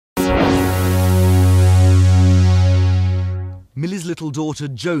Millie's little daughter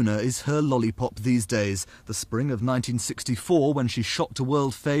Jonah is her lollipop these days. The spring of 1964, when she shot to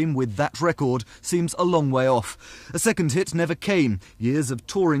world fame with that record, seems a long way off. A second hit never came. Years of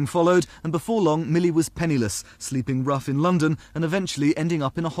touring followed, and before long Millie was penniless, sleeping rough in London and eventually ending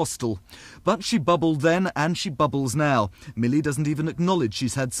up in a hostel. But she bubbled then and she bubbles now. Millie doesn't even acknowledge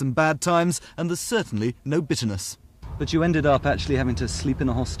she's had some bad times, and there's certainly no bitterness. But you ended up actually having to sleep in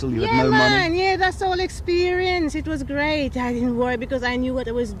a hostel, you had no money? Yeah, that's the whole experience. It was great. I didn't worry because I knew what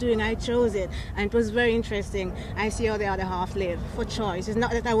I was doing. I chose it, and it was very interesting. I see how the other half live, for choice. It's not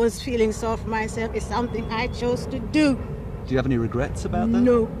that I was feeling sorry for myself, it's something I chose to do. Do you have any regrets about that?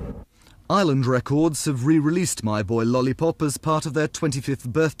 No. Island Records have re-released My Boy Lollipop as part of their 25th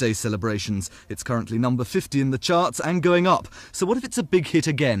birthday celebrations. It's currently number 50 in the charts and going up. So what if it's a big hit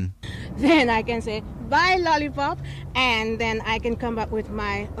again? Then I can say, bye Lollipop, and then I can come back with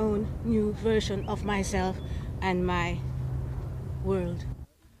my own new version of myself and my world.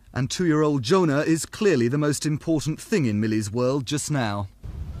 And 2-year-old Jonah is clearly the most important thing in Millie's world just now.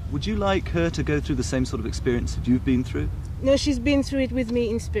 Would you like her to go through the same sort of experience that you've been through? No, she's been through it with me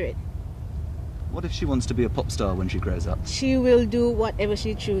in spirit. What if she wants to be a pop star when she grows up? She will do whatever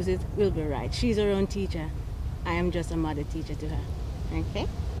she chooses, will be right. She's her own teacher. I am just a mother teacher to her. Okay?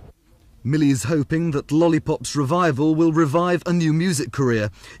 Millie's hoping that Lollipop's revival will revive a new music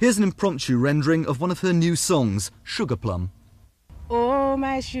career. Here's an impromptu rendering of one of her new songs, Sugar Plum. Oh,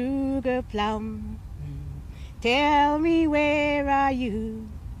 my sugar plum, tell me where are you?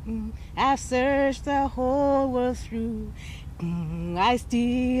 I've searched the whole world through.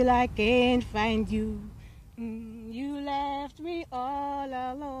 I can't find you. You left me all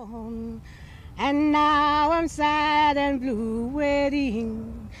alone, and now I'm sad and blue,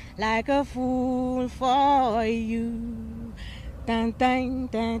 waiting like a fool for you. Dun dun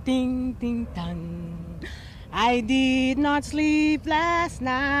dun ding ding dun. I did not sleep last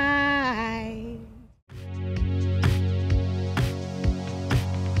night.